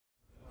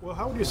Well,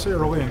 how would you say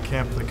early in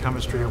camp the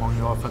chemistry along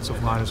the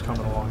offensive line is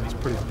coming along? It's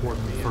pretty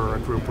important for a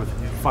group with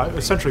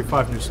essentially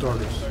five new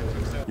starters.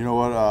 You know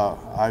what?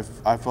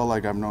 I felt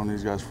like I've known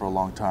these guys for a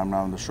long time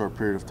now. In the short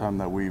period of time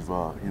that we've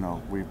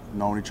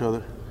known each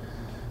other,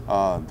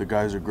 the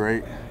guys are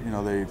great. You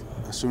know,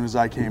 as soon as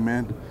I came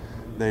in,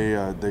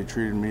 they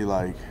treated me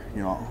like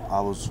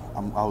I was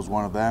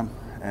one of them,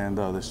 and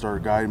they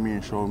started guiding me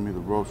and showing me the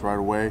ropes right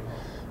away.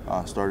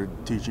 Started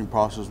teaching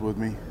process with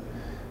me,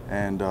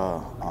 and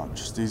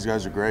just these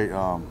guys are great.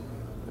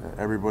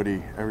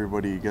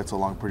 Everybody gets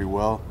along pretty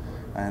well,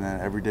 and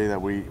every day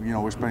that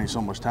we're spending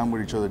so much time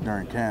with each other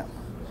during camp,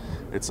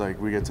 it's like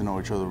we get to know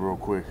each other real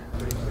quick.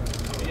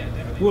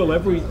 Will,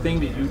 everything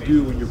that you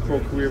do in your pro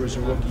career as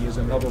a rookie is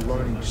another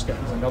learning step,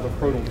 another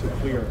hurdle to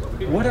clear.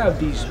 What have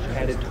these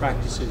padded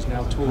practices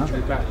now told you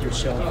about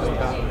yourself,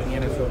 about the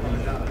NFL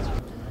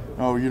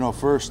game? Oh,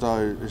 first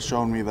it's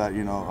shown me that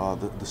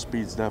the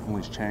speed's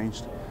definitely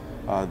changed.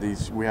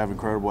 We have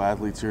incredible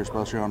athletes here,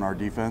 especially on our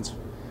defense,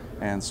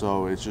 and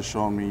so it's just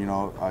shown me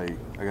I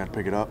got to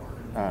pick it up.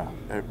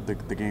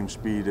 The game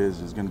speed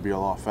is going to be a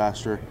lot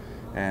faster,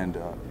 and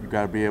you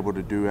got to be able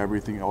to do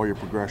everything, all your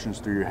progressions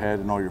through your head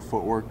and all your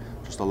footwork,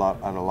 just at a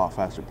lot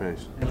faster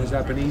pace. And has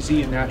that been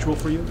easy and natural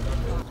for you?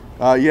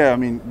 Yeah, I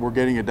mean, we're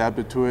getting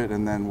adapted to it,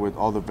 and then with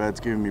all the vets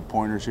giving me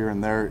pointers here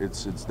and there,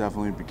 it's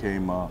definitely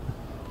became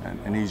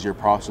an easier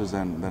process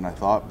than I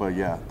thought. But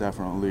yeah,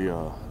 definitely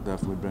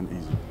been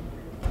easy.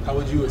 How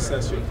would you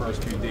assess your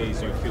first few days?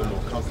 Do you feel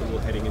more comfortable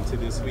heading into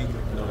this week,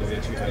 knowing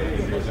that you have it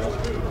in your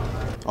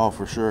belt? Oh,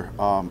 for sure.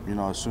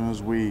 As soon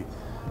as we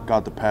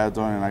got the pads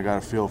on and I got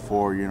a feel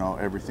for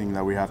everything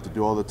that we have to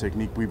do, all the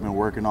technique we've been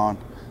working on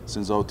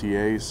since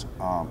OTAs,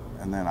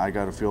 and then I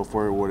got a feel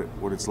for it,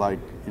 what it's like,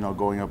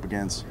 going up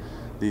against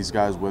these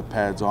guys with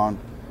pads on.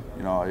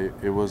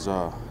 It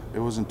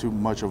wasn't too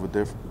much of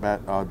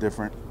a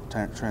different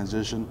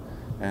transition,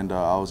 and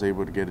I was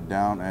able to get it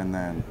down. And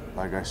then,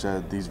 like I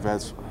said, these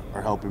vets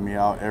are helping me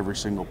out every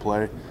single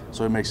play,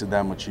 so it makes it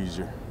that much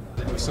easier.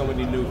 With so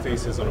many new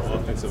faces on the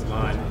offensive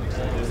line,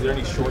 is there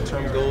any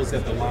short-term goals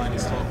that the line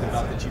is talking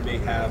about that you may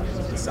have,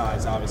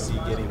 besides obviously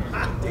getting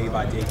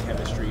day-by-day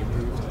chemistry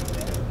improved?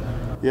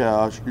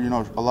 Yeah,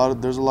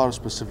 there's a lot of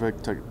specific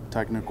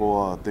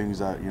technical things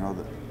that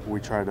that we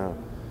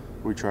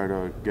try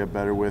to get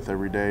better with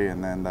every day,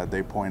 and then that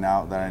they point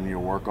out that I need to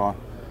work on.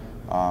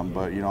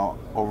 But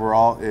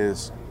overall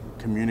is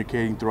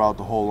communicating throughout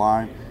the whole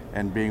line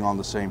and being on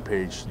the same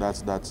page.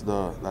 That's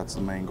the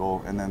main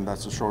goal, and then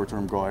that's the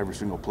short-term goal every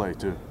single play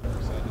too.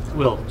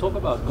 Will, talk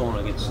about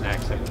going against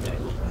Snacks every day.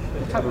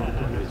 What type of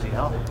opponent is he?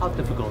 How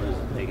difficult is it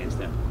to play against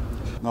him?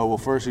 No, well,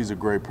 first he's a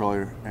great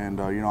player, and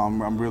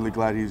I'm really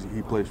glad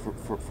he plays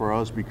for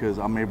us, because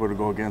I'm able to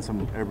go against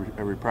him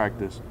every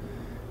practice,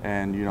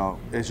 and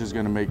it's just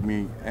going to make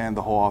me and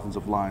the whole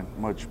offensive line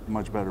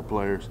much better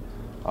players.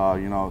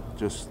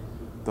 Just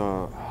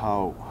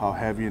how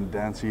heavy and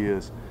dense he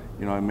is.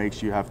 It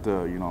makes you have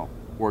to,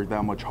 work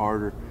that much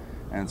harder.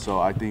 And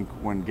so I think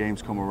when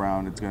games come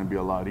around, it's going to be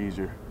a lot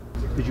easier.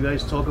 Did you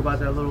guys talk about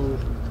that little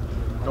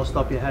dust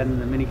up you had in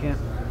the minicamp?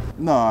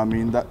 No, I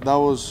mean, that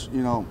was,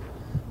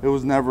 it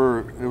was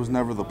never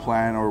the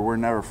plan, or we're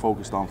never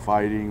focused on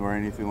fighting or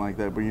anything like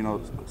that.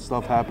 But,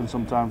 stuff happens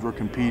sometimes. We're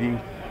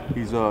competing.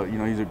 He's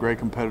a great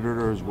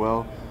competitor as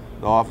well.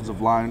 The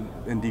offensive line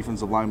and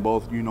defensive line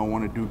both,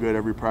 want to do good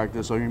every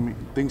practice. So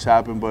things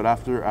happen, but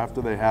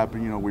after they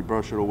happen, we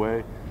brush it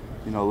away.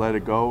 Let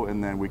it go,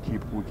 and then we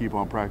keep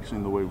on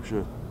practicing the way we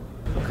should.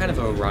 What kind of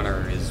a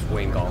runner is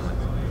Wayne Gallman?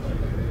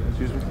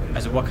 Excuse me? I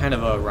said, what kind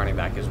of a running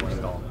back is Wayne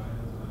Gallman?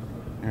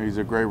 He's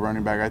a great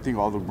running back. I think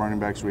all the running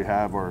backs we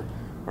have are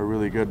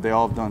really good. They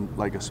all have done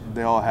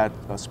they all had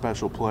a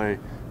special play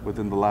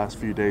within the last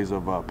few days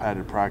of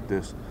padded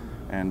practice,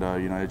 and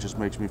it just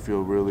makes me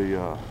feel really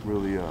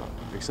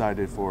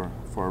excited for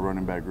our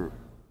running back group.